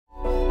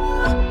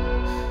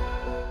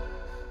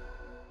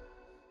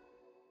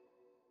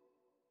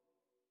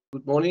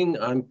Good morning,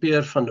 I'm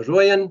Pierre van der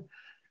Rooyen.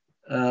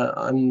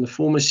 I'm the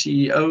former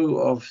CEO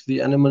of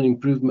the Animal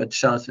Improvement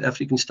South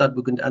African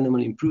Studbook and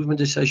Animal Improvement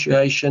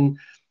Association.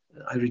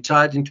 I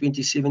retired in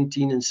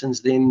 2017 and since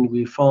then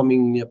we're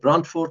farming near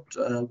Brandfort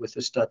with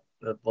the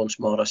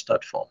Bonsmara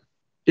stud farm.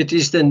 It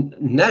is the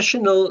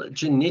National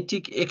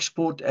Genetic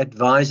Export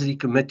Advisory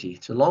Committee.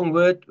 It's a long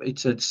word.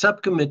 It's a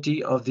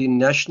subcommittee of the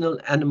National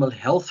Animal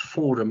Health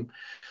Forum,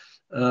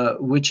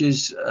 which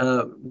is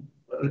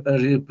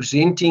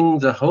representing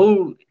the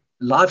whole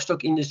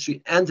livestock industry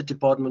and the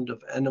Department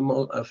of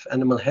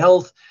Animal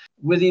Health,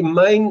 with the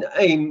main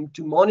aim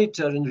to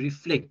monitor and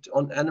reflect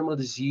on animal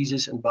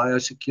diseases and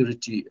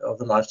biosecurity of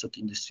the livestock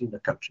industry in the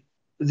country.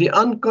 The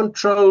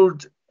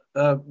uncontrolled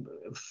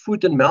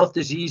foot and mouth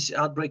disease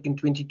outbreak in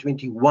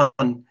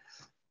 2021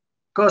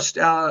 cost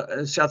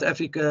our South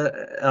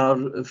Africa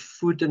our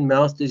foot and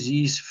mouth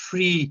disease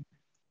free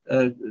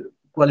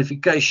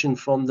qualification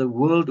from the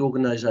World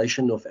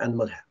Organization of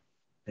Animal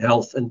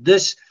Health, and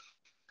this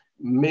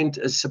meant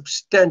a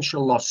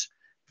substantial loss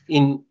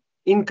in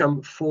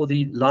income for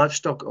the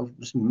livestock,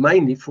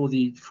 mainly for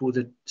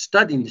the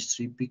stud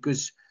industry,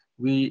 because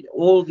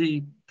all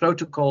the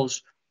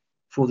protocols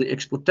for the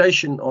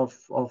exportation of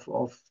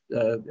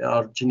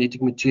our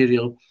genetic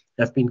material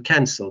have been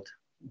cancelled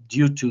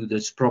due to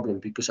this problem,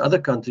 because other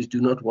countries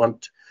do not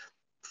want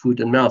foot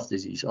and mouth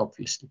disease,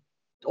 obviously.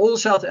 All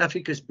South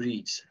Africa's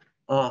breeds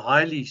are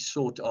highly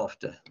sought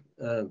after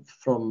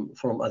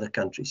from other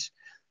countries,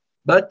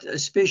 but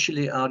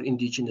especially our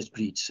indigenous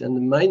breeds. And the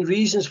main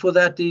reasons for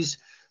that is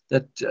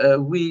that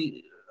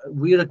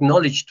we're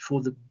acknowledged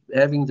for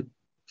having the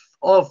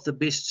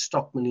best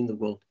stockmen in the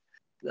world.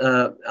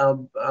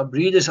 Our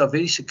breeders are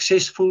very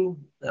successful.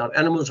 Our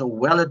animals are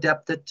well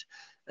adapted,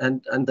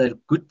 and they're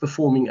good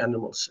performing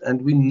animals.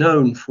 And we're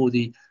known for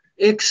the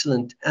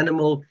excellent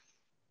animal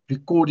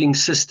recording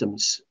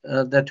systems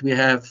that we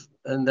have,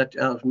 and that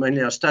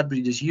mainly our stud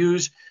breeders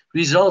use,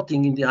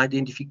 resulting in the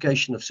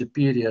identification of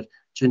superior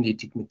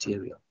genetic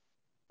material.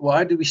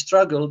 Why do we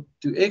struggle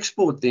to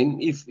export then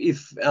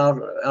if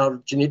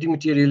our genetic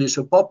material is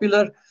so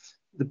popular?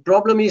 The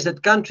problem is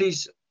that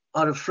countries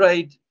are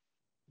afraid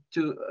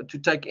to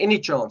take any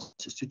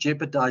chances to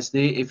jeopardize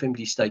their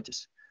FMD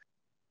status.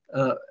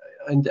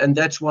 And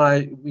that's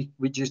why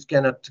we just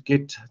cannot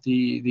get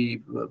the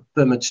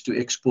permits to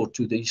export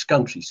to these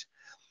countries.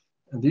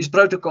 And these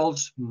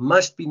protocols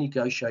must be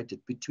negotiated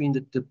between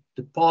the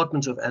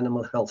Departments of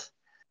Animal Health.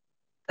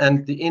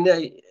 And the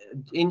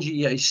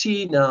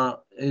NGEAC now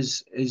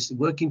is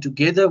working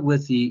together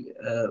with the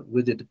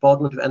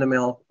Department of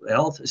Animal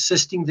Health,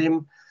 assisting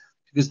them,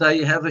 because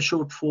they have a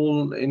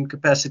shortfall in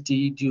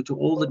capacity due to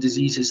all the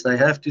diseases they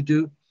have to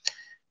do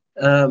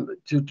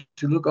to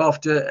look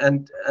after,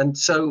 and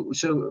so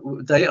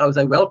they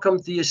welcome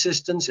the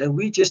assistance, and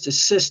we just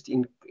assist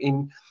in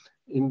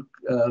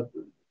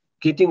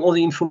getting all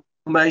the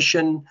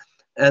information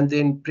and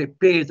then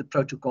prepare the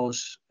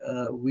protocols.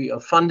 We are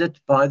funded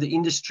by the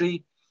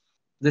industry,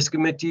 this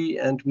committee,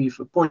 and we've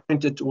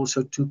appointed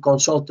also 2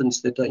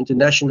 consultants that are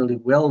internationally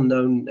well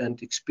known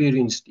and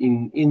experienced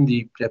in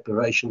the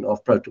preparation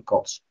of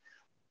protocols.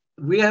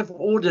 We have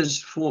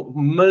orders for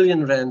R1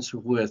 million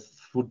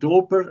worth for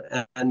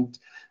Dorper and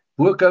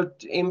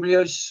workout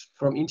embryos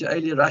from inter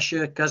alia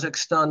Russia,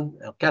 Kazakhstan.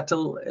 Our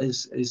cattle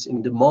is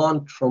in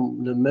demand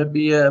from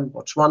Namibia,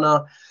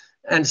 Botswana,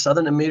 and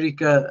Southern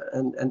America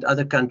and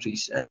other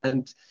countries.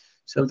 And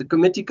so the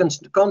committee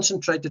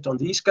concentrated on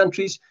these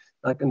countries.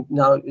 I can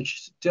now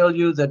tell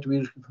you that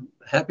we're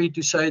happy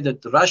to say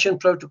that the Russian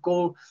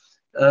protocol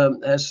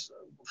has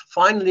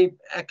finally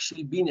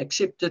actually been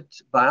accepted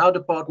by our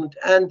department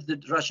and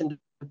the Russian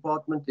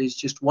department. There's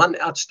just one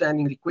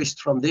outstanding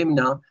request from them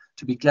now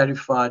to be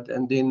clarified,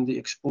 and then the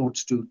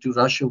exports to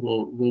Russia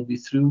will be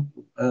through,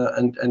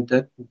 and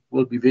that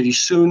will be very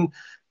soon.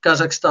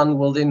 Kazakhstan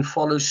will then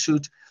follow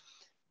suit.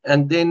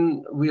 And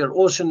then we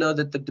also know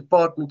that the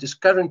department is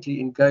currently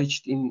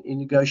engaged in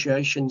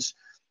negotiations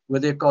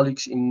with their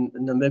colleagues in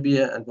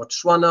Namibia and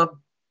Botswana.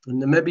 The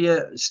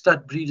Namibia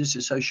Stud Breeders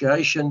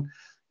Association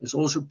is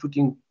also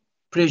putting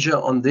pressure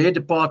on their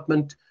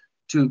department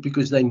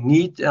because they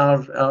need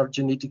our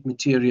genetic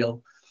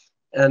material.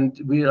 And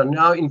we are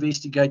now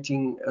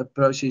investigating a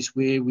process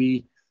where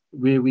we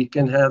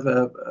can have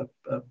a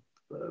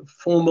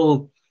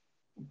formal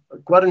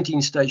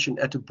quarantine station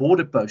at a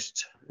border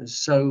post,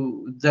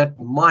 so that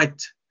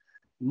might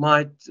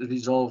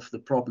resolve the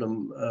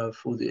problem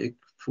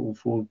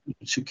for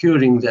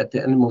securing that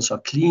the animals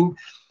are clean,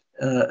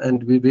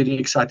 and we're very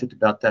excited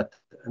about that.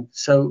 And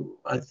so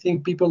I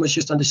think people must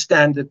just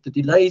understand that the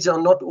delays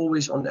are not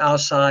always on our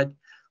side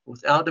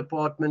with our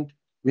department.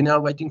 We're now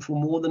waiting for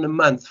more than a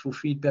month for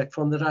feedback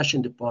from the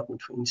Russian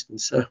department, for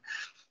instance. So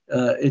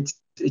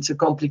it's a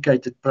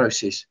complicated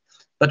process,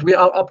 but we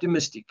are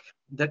optimistic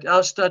that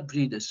our stud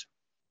breeders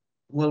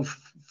will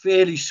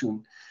fairly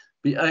soon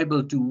be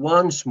able to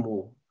once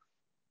more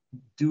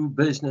do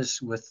business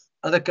with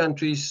other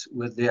countries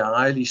with their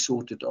highly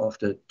sought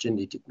after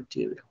genetic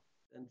material.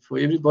 And for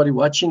everybody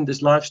watching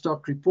this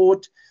livestock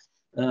report,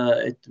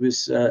 It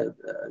was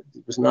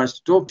nice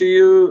to talk to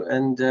you,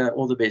 and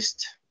all the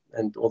best,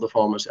 and all the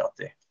farmers out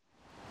there.